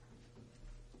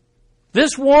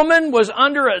 This woman was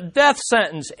under a death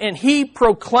sentence, and he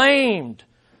proclaimed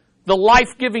the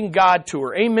life-giving God to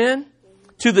her. Amen?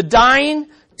 To the dying,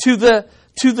 to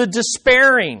the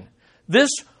despairing. This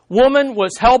woman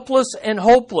was helpless and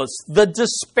hopeless. The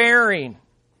despairing.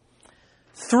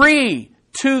 3,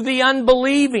 to the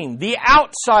unbelieving, the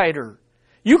outsider.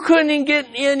 You couldn't get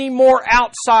any more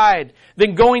outside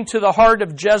than going to the heart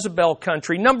of Jezebel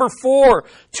country. Number 4,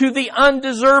 to the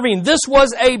undeserving. This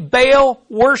was a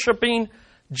Baal-worshiping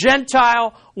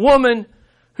Gentile woman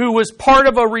who was part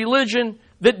of a religion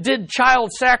that did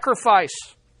child sacrifice.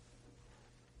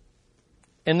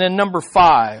 And then number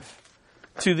 5,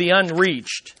 to the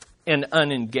unreached and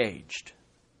unengaged.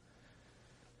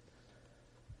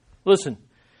 Listen.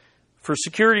 For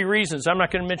security reasons, I'm not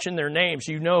going to mention their names.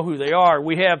 You know who they are.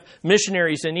 We have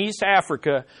missionaries in East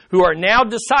Africa who are now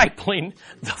discipling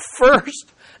the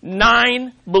first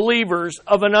 9 believers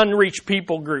of an unreached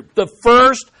people group. The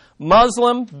first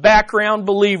Muslim background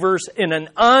believers in an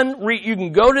unreached. You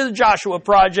can go to the Joshua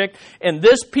Project, and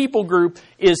this people group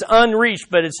is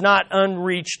unreached, but it's not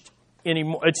unreached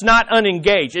anymore. It's not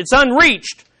unengaged. It's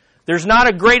unreached. There's not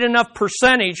a great enough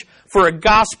percentage for a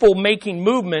gospel-making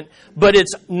movement, but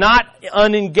it's not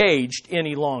unengaged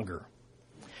any longer.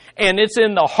 And it's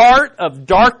in the heart of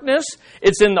darkness.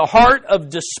 It's in the heart of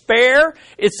despair.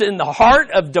 It's in the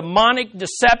heart of demonic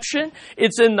deception.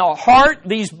 It's in the heart,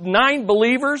 these 9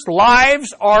 believers'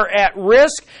 lives are at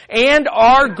risk, and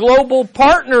our global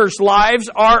partners' lives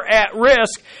are at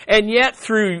risk. And yet,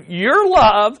 through your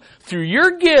love, through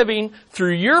your giving,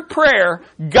 through your prayer,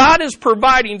 God is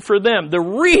providing for them. The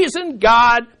reason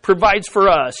God provides for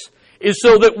us is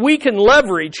so that we can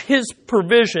leverage His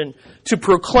provision to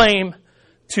proclaim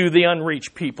to the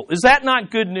unreached people. Is that not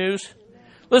good news?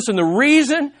 Listen, the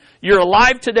reason you're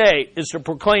alive today is to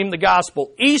proclaim the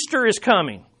gospel. Easter is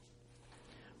coming.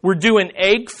 We're doing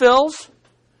egg fills.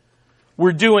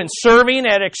 We're doing serving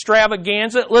at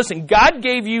Extravaganza. Listen, God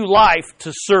gave you life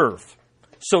to serve.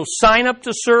 So sign up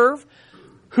to serve.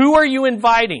 Who are you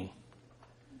inviting?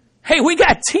 Hey, we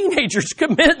got teenagers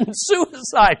committing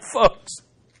suicide, folks.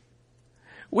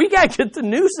 We got to get the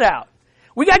news out.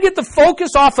 We got to get the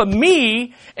focus off of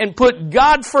me and put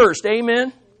God first.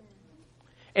 Amen.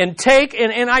 And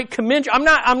I commend you.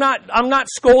 I'm not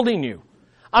scolding you.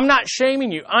 I'm not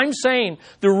shaming you. I'm saying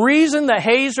the reason the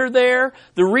Hays are there,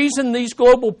 the reason these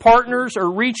global partners are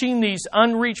reaching these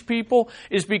unreached people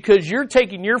is because you're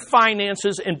taking your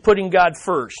finances and putting God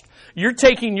first. You're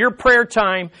taking your prayer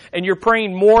time and you're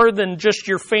praying more than just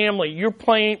your family. You're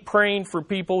praying for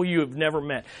people you have never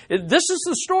met. This is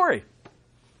the story.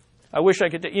 I wish I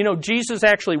could... Jesus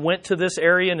actually went to this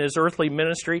area in His earthly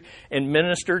ministry and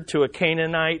ministered to a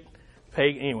Canaanite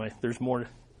pagan. Anyway, there's more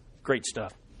great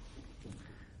stuff.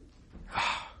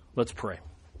 Let's pray.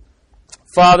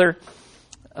 Father,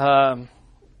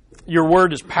 your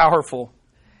word is powerful.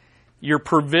 Your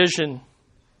provision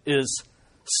is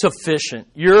sufficient.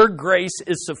 Your grace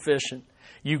is sufficient.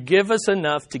 You give us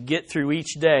enough to get through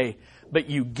each day, but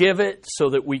you give it so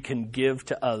that we can give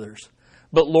to others.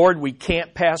 But Lord, we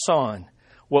can't pass on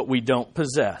what we don't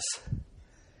possess.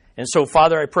 And so,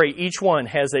 Father, I pray each one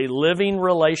has a living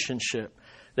relationship.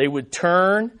 They would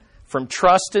turn from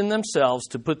trust in themselves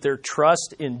to put their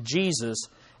trust in Jesus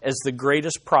as the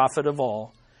greatest prophet of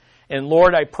all. And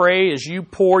Lord, I pray as you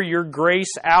pour your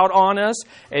grace out on us,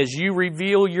 as you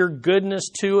reveal your goodness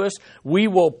to us, we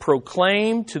will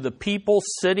proclaim to the people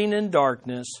sitting in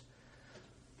darkness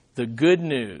the good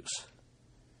news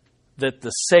that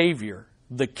the Savior,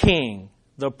 the King,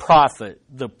 the prophet,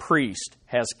 the priest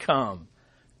has come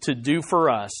to do for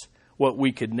us what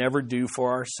we could never do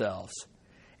for ourselves.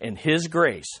 And His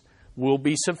grace will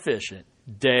be sufficient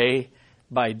day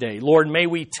by day. Lord, may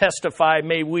we testify,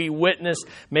 may we witness,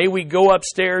 may we go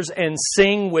upstairs and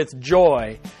sing with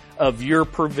joy of your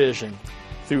provision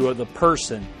through the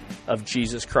person of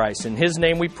Jesus Christ. In His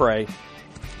name we pray.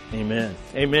 Amen.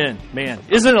 Amen. Man,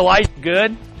 isn't Elijah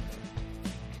good?